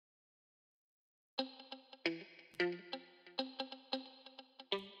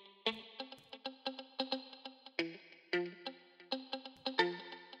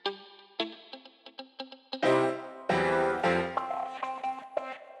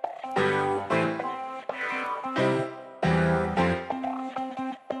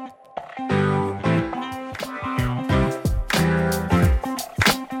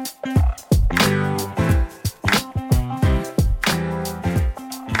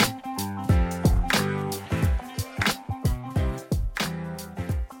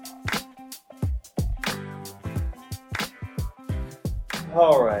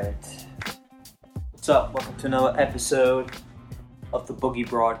Alright, what's up? Welcome to another episode of the Boogie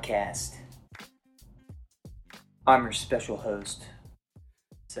Broadcast. I'm your special host,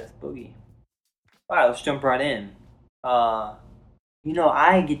 Seth Boogie. Alright, let's jump right in. I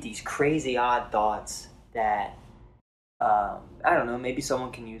get these crazy odd thoughts that, I don't know, maybe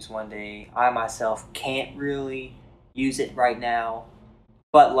someone can use one day. I myself can't really use it right now,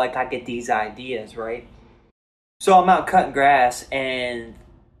 but I get these ideas, right? So I'm out cutting grass, and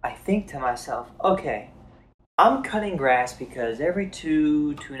I think to myself, okay, I'm cutting grass because every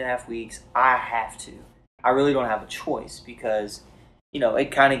 2.5 weeks, I have to. I really don't have a choice because,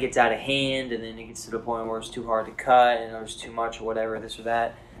 it kind of gets out of hand, and then it gets to the point where it's too hard to cut, and there's too much or whatever, this or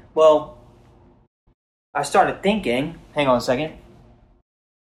that. Well, I started thinking, hang on a second,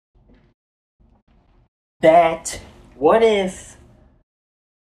 that what if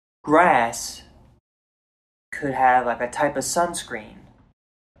grass could have a type of sunscreen,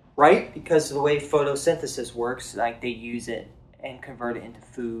 right? Because of the way photosynthesis works, they use it and convert it into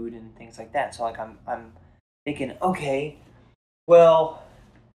food and things like that. So I'm thinking, okay, well,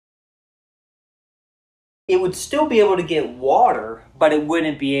 it would still be able to get water, but it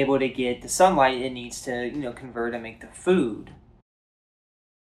wouldn't be able to get the sunlight it needs to, convert and make the food.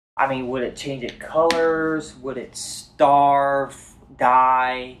 I mean, would it change its colors? Would it starve,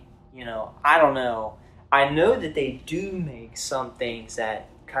 die? I don't know. I know that they do make some things that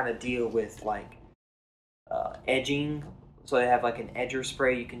kind of deal with edging. So they have an edger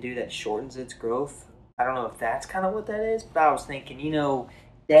spray you can do that shortens its growth. I don't know if that's kind of what that is, but I was thinking,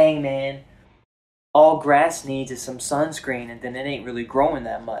 dang man, all grass needs is some sunscreen, and then it ain't really growing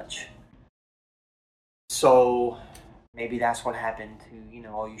that much. So maybe that's what happened to,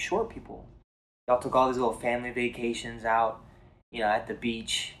 all you short people. Y'all took all these little family vacations out, at the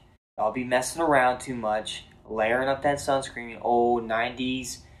beach. Y'all be messing around too much, layering up that sunscreen, old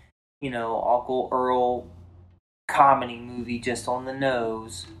 90s, Uncle Earl comedy movie just on the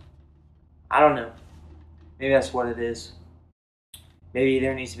nose. I don't know. Maybe that's what it is. Maybe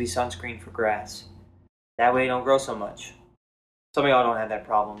there needs to be sunscreen for grass. That way it don't grow so much. Some of y'all don't have that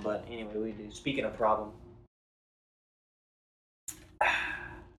problem, but anyway, we do. Speaking of problem.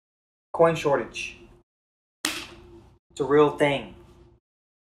 Coin shortage. It's a real thing.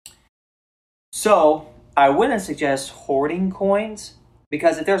 So, I wouldn't suggest hoarding coins,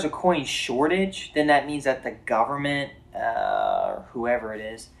 because if there's a coin shortage, then that means that the government, or whoever it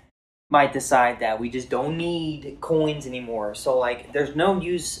is, might decide that we just don't need coins anymore. So, there's no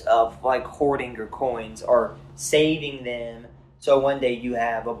use of, hoarding your coins or saving them so one day you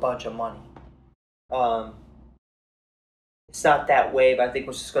have a bunch of money. It's not that way, but I think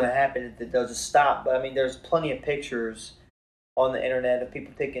what's just going to happen is that they'll just stop. But, there's plenty of pictures on the internet of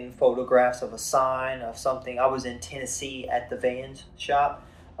people taking photographs of a sign of something. I was in Tennessee at the Vans shop.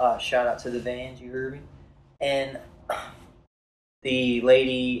 Shout out to the Vans, you heard me. And the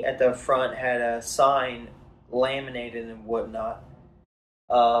lady at the front had a sign laminated and whatnot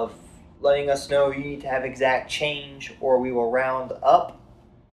of letting us know you need to have exact change or we will round up,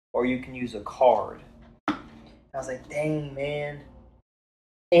 or you can use a card. I was like, dang man,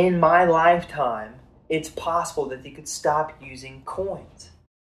 in my lifetime, it's possible that they could stop using coins.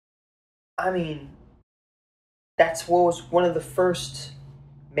 That's what was one of the first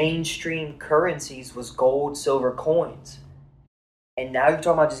mainstream currencies was gold, silver coins. And now you're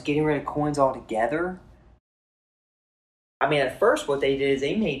talking about just getting rid of coins altogether? At first what they did is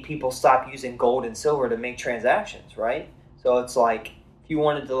they made people stop using gold and silver to make transactions, right? So it's if you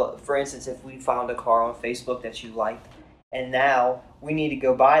wanted to, for instance, if we found a car on Facebook that you liked, and now we need to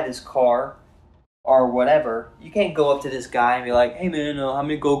go buy this car, or whatever, you can't go up to this guy and be like, hey man, how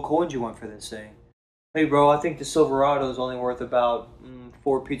many gold coins you want for this thing? Hey bro, I think the Silverado is only worth about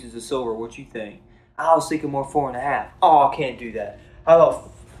 4 pieces of silver. What you think? I was thinking more 4.5. Oh, I can't do that. How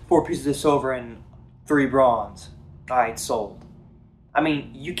about 4 pieces of silver and 3 bronze? Alright, sold.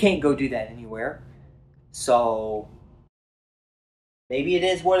 You can't go do that anywhere. So, maybe it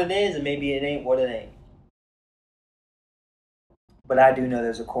is what it is, and maybe it ain't what it ain't. But I do know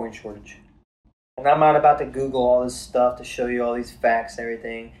there's a coin shortage. And I'm not about to Google all this stuff to show you all these facts and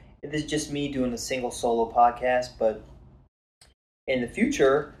everything. This is just me doing a single solo podcast, but in the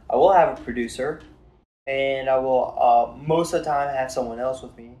future, I will have a producer, and I will most of the time have someone else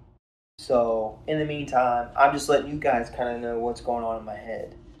with me. So in the meantime, I'm just letting you guys kind of know what's going on in my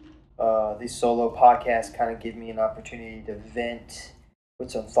head. These solo podcasts kind of give me an opportunity to vent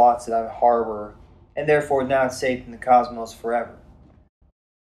with some thoughts that I harbor, and therefore not safe in the cosmos forever.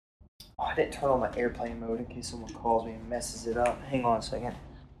 Oh, I didn't turn on my airplane mode in case someone calls me and messes it up. Hang on a second.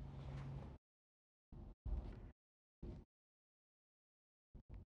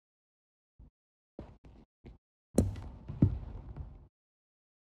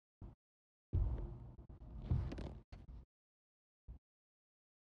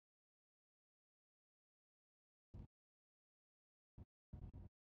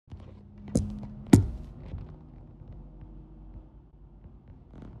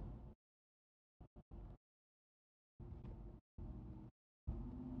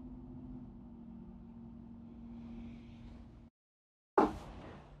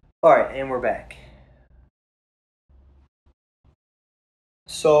 Alright, and we're back.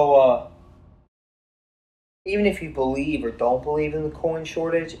 So, even if you believe or don't believe in the coin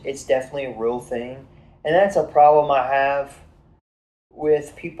shortage, it's definitely a real thing. And that's a problem I have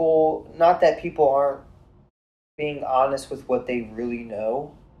with people. Not that people aren't being honest with what they really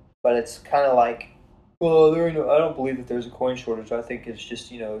know, but it's kind of like, well, there ain't no, I don't believe that there's a coin shortage. I think it's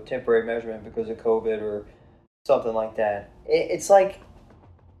just, temporary measurement because of COVID or something like that. It's like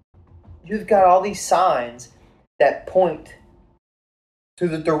you've got all these signs that point to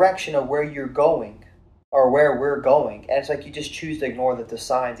the direction of where you're going or where we're going. And it's like you just choose to ignore that the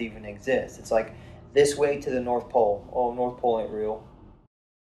signs even exist. It's like this way to the North Pole. Oh, North Pole ain't real.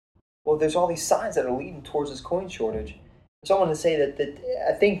 Well, there's all these signs that are leading towards this coin shortage. So I want to say that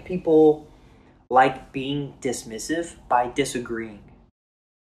I think people like being dismissive by disagreeing.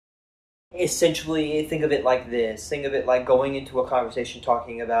 Essentially, think of it like this. Think of it like going into a conversation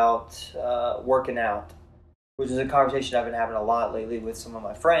talking about working out, which is a conversation I've been having a lot lately with some of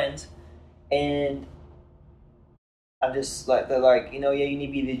my friends. And I'm just like, they're like, yeah, you need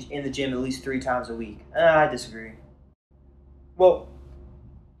to be in the gym at least 3 times a week. I disagree. Well,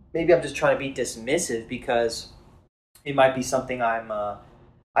 maybe I'm just trying to be dismissive because it might be something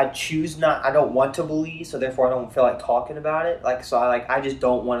I choose not, I don't want to believe, so therefore I don't feel like talking about it. I just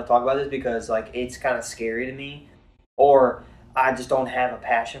don't want to talk about this because it's kind of scary to me, or I just don't have a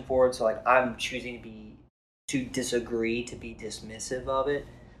passion for it. So I'm choosing to disagree, to be dismissive of it.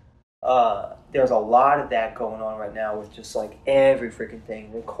 There's a lot of that going on right now with just every freaking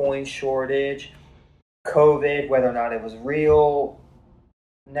thing. The coin shortage, COVID, whether or not it was real,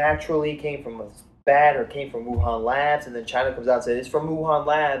 naturally came from a bad or came from Wuhan labs, and then China comes out and says it's from Wuhan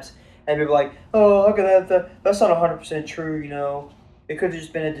labs, and people are like, oh, look at that, that's not 100% true, it could have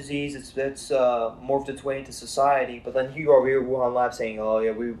just been a disease that's morphed its way into society. But then you go over here, Wuhan lab saying, oh yeah,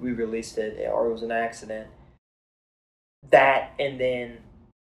 we released it, or it was an accident. That, and then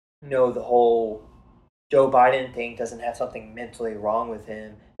the whole Joe Biden thing doesn't have something mentally wrong with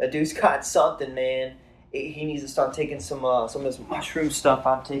him. That dude's got something, man. He needs to start taking some of this mushroom stuff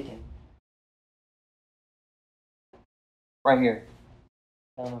I'm taking. Right here.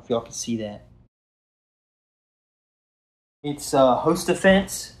 I don't know if y'all can see that. It's host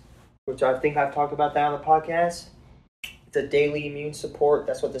defense, which I think I've talked about that on the podcast. It's a daily immune support.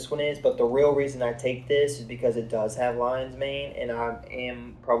 That's what this one is. But the real reason I take this is because it does have lion's mane, and I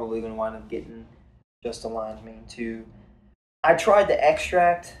am probably going to wind up getting just a lion's mane too. I tried the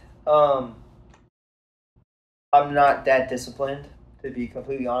extract. I'm not that disciplined, to be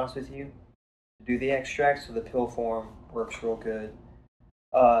completely honest with you, to do the extract, so the pill form works real good.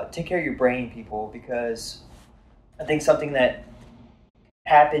 Take care of your brain, people, because I think something that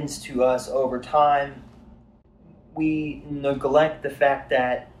happens to us over time, we neglect the fact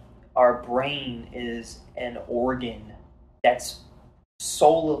that our brain is an organ that's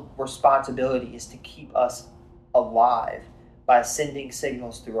sole responsibility is to keep us alive by sending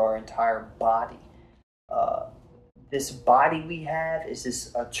signals through our entire body. This body we have is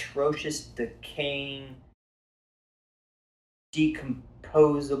this atrocious, decaying,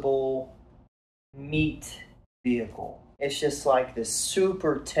 decomposable meat vehicle. It's just like this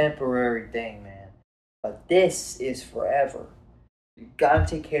super temporary thing, man. But this is forever. You gotta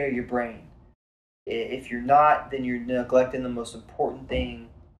take care of your brain. If you're not, then you're neglecting the most important thing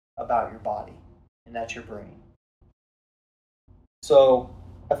about your body, and that's your brain. So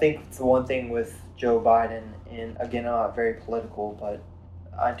I think the one thing with Joe Biden, and again, I'm not very political, but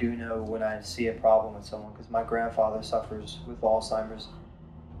I do know when I see a problem with someone, because my grandfather suffers with Alzheimer's,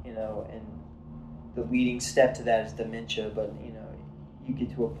 and the leading step to that is dementia. But you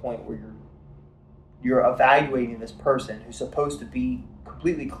get to a point where you're evaluating this person who's supposed to be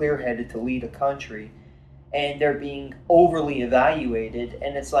completely clear-headed to lead a country, and they're being overly evaluated.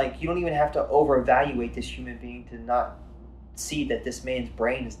 And it's like, you don't even have to over evaluate this human being to not see that this man's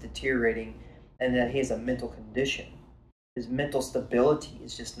brain is deteriorating and that he has a mental condition. His mental stability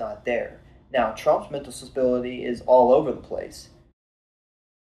is just not there. Now, Trump's mental stability is all over the place.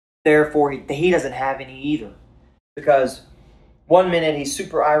 Therefore, he doesn't have any either. Because one minute he's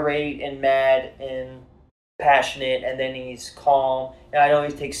super irate and mad and passionate, and then he's calm. And I know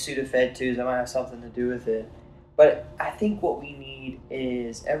he takes Sudafed too, so that might have something to do with it. But I think what we need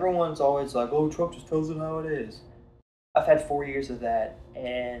is, everyone's always like, oh, Trump just tells it how it is. I've had 4 years of that,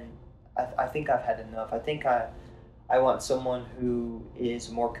 and I think I've had enough. I think I want someone who is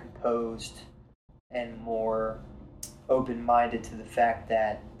more composed and more open-minded to the fact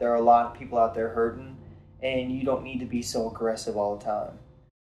that there are a lot of people out there hurting, and you don't need to be so aggressive all the time.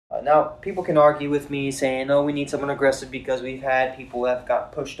 Now, people can argue with me saying, oh, we need someone aggressive because we've had people that have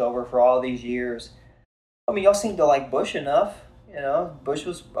got pushed over for all these years. I mean, y'all seem to like Bush enough. You know, Bush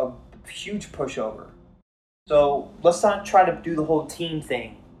was a huge pushover. So let's not try to do the whole team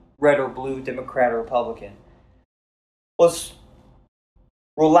thing, red or blue, Democrat or Republican. Let's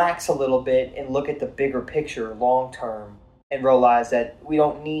relax a little bit and look at the bigger picture long term and realize that we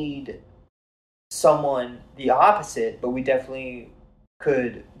don't need someone the opposite, but we definitely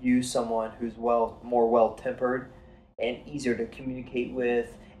could use someone who's more well-tempered and easier to communicate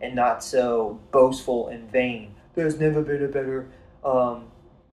with and not so boastful and vain. There's never been a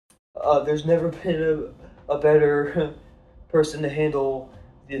better person to handle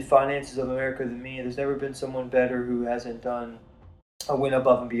the finances of America than me. There's never been someone better who hasn't done a win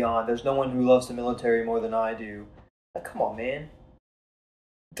above and beyond. There's no one who loves the military more than I do. Like, come on, man.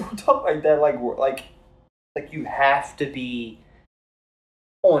 Don't talk like that. Like you have to be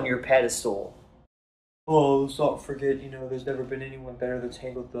on your pedestal. Oh, let's not forget, there's never been anyone better that's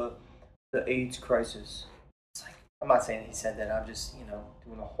handled the AIDS crisis. It's like, I'm not saying he said that. I'm just,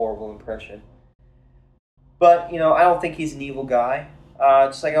 doing a horrible impression. But, I don't think he's an evil guy.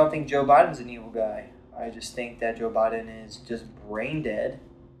 Just like I don't think Joe Biden's an evil guy. I just think that Joe Biden is just brain dead,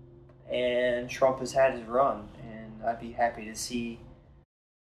 and Trump has had his run. And I'd be happy to see,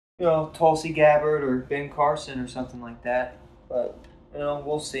 Tulsi Gabbard or Ben Carson or something like that. But,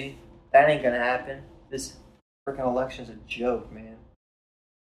 we'll see. That ain't gonna happen. This freaking election's a joke, man.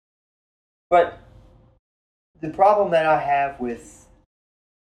 But the problem that I have with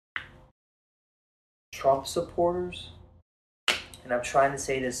Trump supporters, and I'm trying to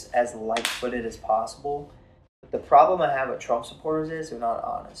say this as light-footed as possible, but the problem I have with Trump supporters is they're not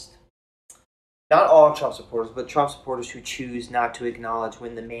honest. Not all Trump supporters, but Trump supporters who choose not to acknowledge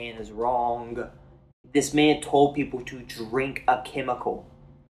when the man is wrong. This man told people to drink a chemical.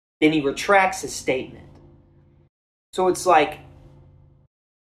 Then he retracts his statement. So it's like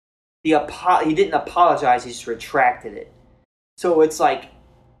he didn't apologize, he just retracted it. So it's like,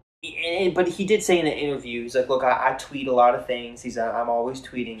 but he did say in an interview, he's like, look, I tweet a lot of things. I'm always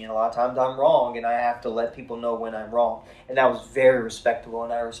tweeting, and a lot of times I'm wrong, and I have to let people know when I'm wrong. And that was very respectable,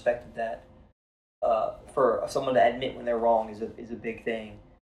 and I respected that. For someone to admit when they're wrong is a big thing.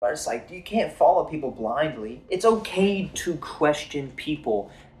 But it's like, you can't follow people blindly. It's okay to question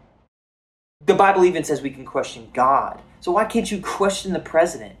people. The Bible even says we can question God. So why can't you question the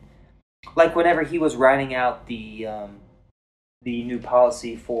president? Like whenever he was writing out the new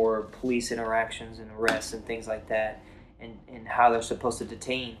policy for police interactions and arrests and things like that, and how they're supposed to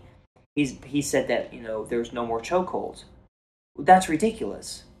detain, he said that, there's no more chokeholds. That's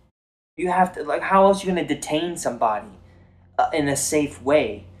ridiculous. You have to, how else are you going to detain somebody in a safe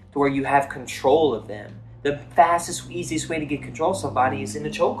way to where you have control of them? The fastest, easiest way to get control of somebody is in a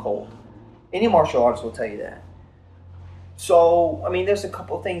chokehold. Any martial artist will tell you that. So, there's a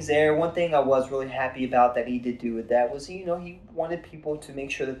couple things there. One thing I was really happy about that he did do with that was, he wanted people to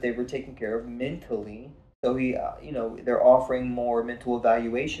make sure that they were taken care of mentally. So they're offering more mental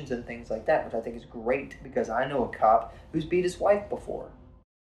evaluations and things like that, which I think is great because I know a cop who's beat his wife before.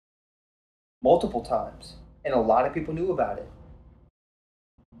 Multiple times. And a lot of people knew about it.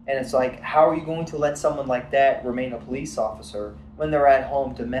 And it's like, how are you going to let someone like that remain a police officer when they're at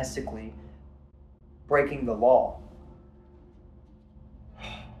home domestically breaking the law?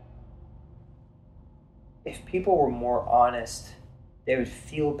 If people were more honest, they would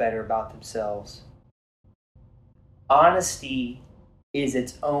feel better about themselves. Honesty is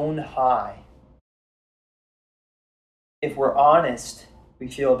its own high. If we're honest, we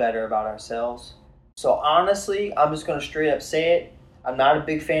feel better about ourselves. So honestly, I'm just going to straight up say it. I'm not a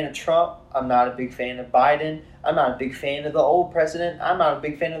big fan of Trump. I'm not a big fan of Biden. I'm not a big fan of the old president. I'm not a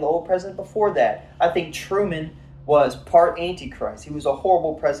big fan of the old president before that. I think Truman was part Antichrist. He was a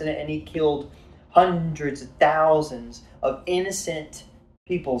horrible president, and he killed hundreds of thousands of innocent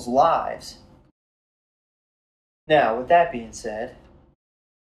people's lives. Now, with that being said,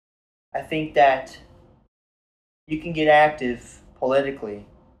 I think that you can get active politically,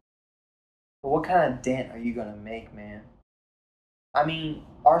 but what kind of dent are you going to make, man? I mean,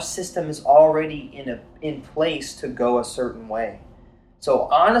 our system is already in place to go a certain way. So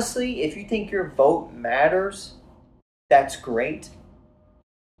honestly, if you think your vote matters, that's great.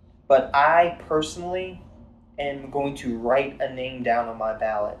 But I personally am going to write a name down on my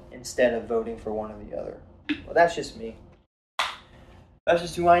ballot instead of voting for one or the other. Well, that's just me. That's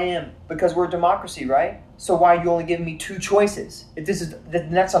just who I am. Because we're a democracy, right? So why are you only giving me two choices? If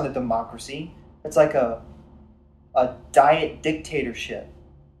that's not a democracy. It's like a diet dictatorship.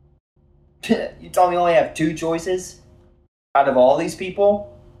 You tell me I only have two choices out of all these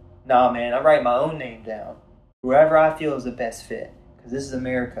people? Nah, man, I write my own name down. Whoever I feel is the best fit. Because this is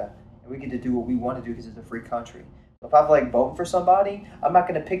America. And we get to do what we want to do because it's a free country. So if I feel like voting for somebody, I'm not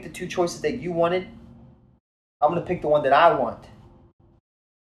going to pick the two choices that you wanted. I'm going to pick the one that I want.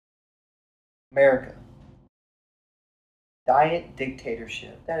 America. Diet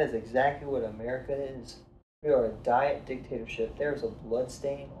dictatorship. That is exactly what America is. We are a diet dictatorship. There's a blood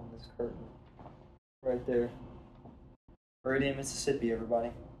stain on this curtain. Right there. Meridian, Mississippi,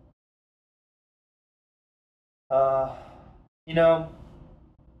 everybody. I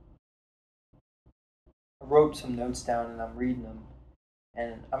wrote some notes down and I'm reading them.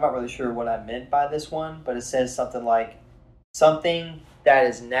 And I'm not really sure what I meant by this one, but it says something like, something that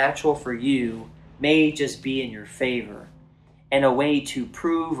is natural for you may just be in your favor, and a way to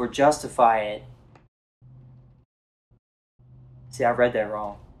prove or justify it. See, I read that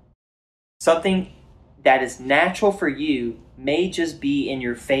wrong. Something that is natural for you may just be in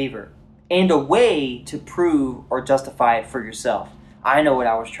your favor, and a way to prove or justify it for yourself. I know what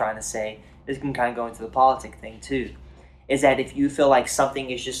I was trying to say. This can kind of go into the politic thing too. Is that if you feel like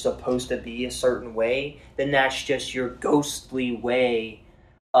something is just supposed to be a certain way, then that's just your ghostly way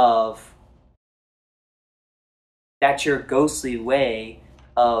of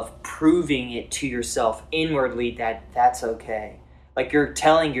proving it to yourself inwardly that that's okay. Like you're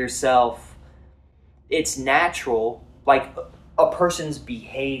telling yourself it's natural, like a person's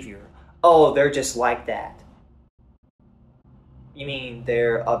behavior. Oh, they're just like that. You mean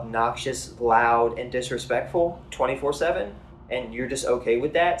they're obnoxious, loud, and disrespectful 24/7? And you're just okay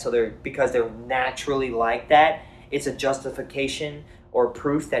with that? So because they're naturally like that, it's a justification or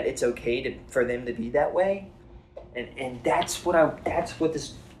proof that it's okay for them to be that way? And that's why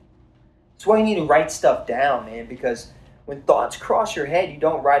you need to write stuff down, man, because when thoughts cross your head, you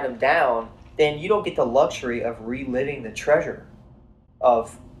don't write them down, then you don't get the luxury of reliving the treasure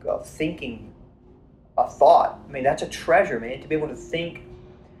of thinking a thought. I mean, that's a treasure, man. To be able to think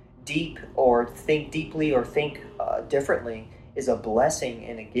deep or think deeply or think differently is a blessing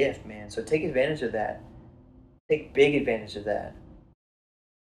and a gift, man. So take advantage of that. Take big advantage of that.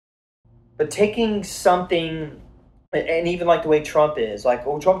 But taking something, and even like the way Trump is, like,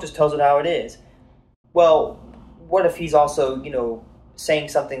 oh, Trump just tells it how it is. Well, what if he's also, saying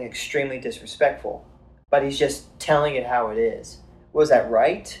something extremely disrespectful, but he's just telling it how it is? Was that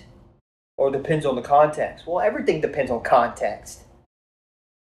right? Or depends on the context? Well, everything depends on context.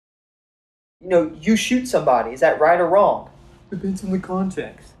 You shoot somebody. Is that right or wrong? Depends on the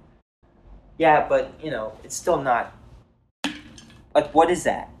context. Yeah, but, it's still not. Like, what is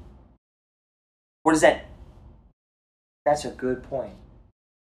that? What is that? That's a good point.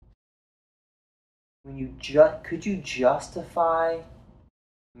 Could you justify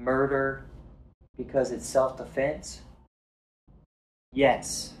murder because it's self-defense?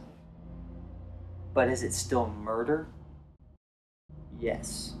 Yes. But is it still murder?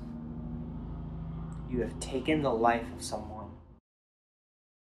 Yes. You have taken the life of someone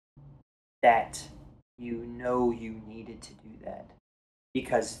that you needed to do that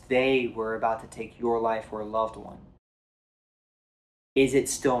because they were about to take your life or a loved one. Is it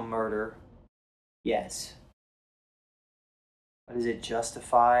still murder? Yes. But is it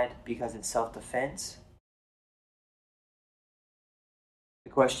justified because it's self-defense?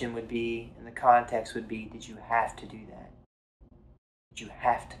 The question would be, and the context would be, did you have to do that? Did you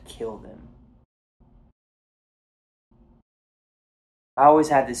have to kill them? I always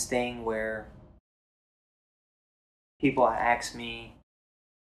had this thing where people ask me,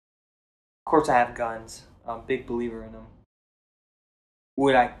 of course I have guns, I'm a big believer in them.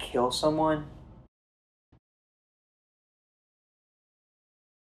 Would I kill someone?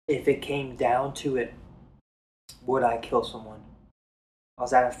 If it came down to it, would I kill someone? I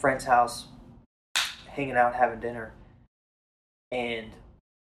was at a friend's house, hanging out, having dinner, and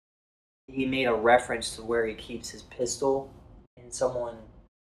he made a reference to where he keeps his pistol, and someone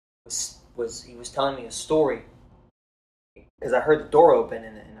he was telling me a story because I heard the door open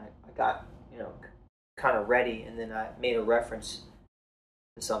and I got kind of ready, and then I made a reference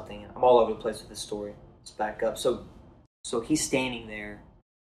to something. I'm all over the place with this story. Let's back up. So he's standing there,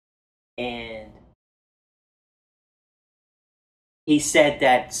 and he said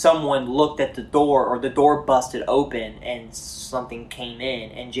that someone looked at the door, or the door busted open, and something came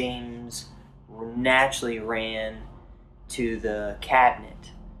in, and James naturally ran to the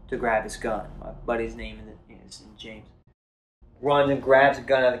cabinet to grab his gun. My buddy's name is James. Runs and grabs a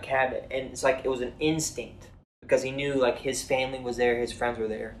gun out of the cabinet, and it's like it was an instinct because he knew like his family was there, his friends were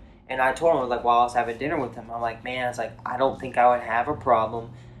there. And I told him, like, while I was having dinner with him, I'm like, man, I don't think I would have a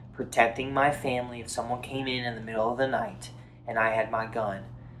problem protecting my family if someone came in the middle of the night and I had my gun.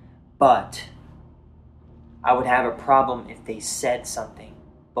 But I would have a problem if they said something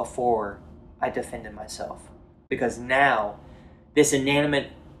before I defended myself. Because now, this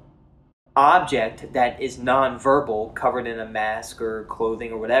inanimate object that is non-verbal, covered in a mask or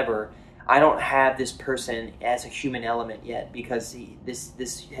clothing or whatever, I don't have this person as a human element yet, because this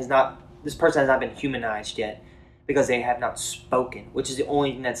person has not been humanized yet, because they have not spoken, which is the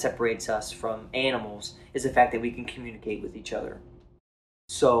only thing that separates us from animals, is the fact that we can communicate with each other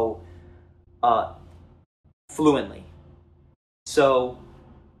so fluently. So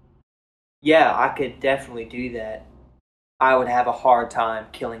yeah, I could definitely do that. I would have a hard time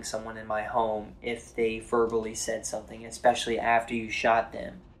killing someone in my home if they verbally said something, especially after you shot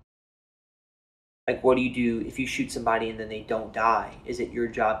them. Like, what do you do if you shoot somebody and then they don't die? Is it your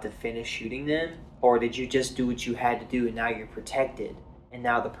job to finish shooting them? Or did you just do what you had to do and now you're protected? And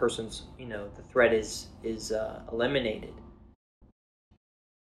now the person's, the threat is eliminated.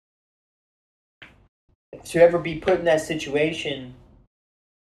 To ever be put in that situation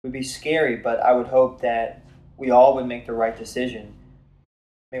would be scary, but I would hope that we all would make the right decision.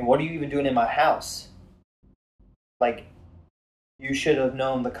 I mean, what are you even doing in my house? Like, you should have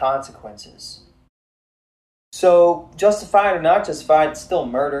known the consequences. So, justified or not justified, it's still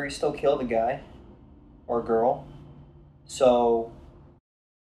murder. You still killed a guy or girl. So,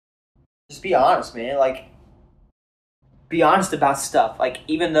 just be honest, man. Like, be honest about stuff. Like,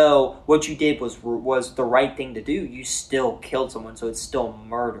 even though what you did was the right thing to do, you still killed someone, so it's still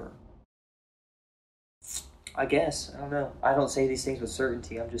murder. I guess. I don't know. I don't say these things with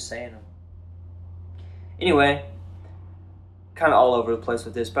certainty. I'm just saying them. Anyway, kind of all over the place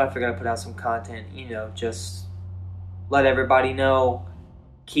with this, but I figured I'd put out some content, just let everybody know,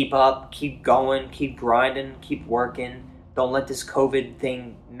 keep up, keep going, keep grinding, keep working. Don't let this COVID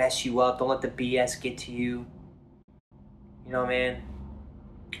thing mess you up. Don't let the BS get to you. Man,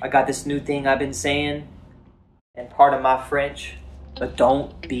 I got this new thing I've been saying, and part of my French, but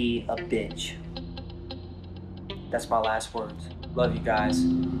don't be a bitch. That's my last words. Love you guys.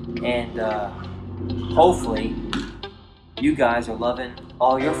 And hopefully you guys are loving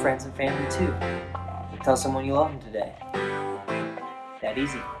all your friends and family too. Tell someone you love them today. That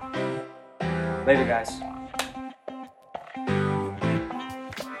easy. Later, guys.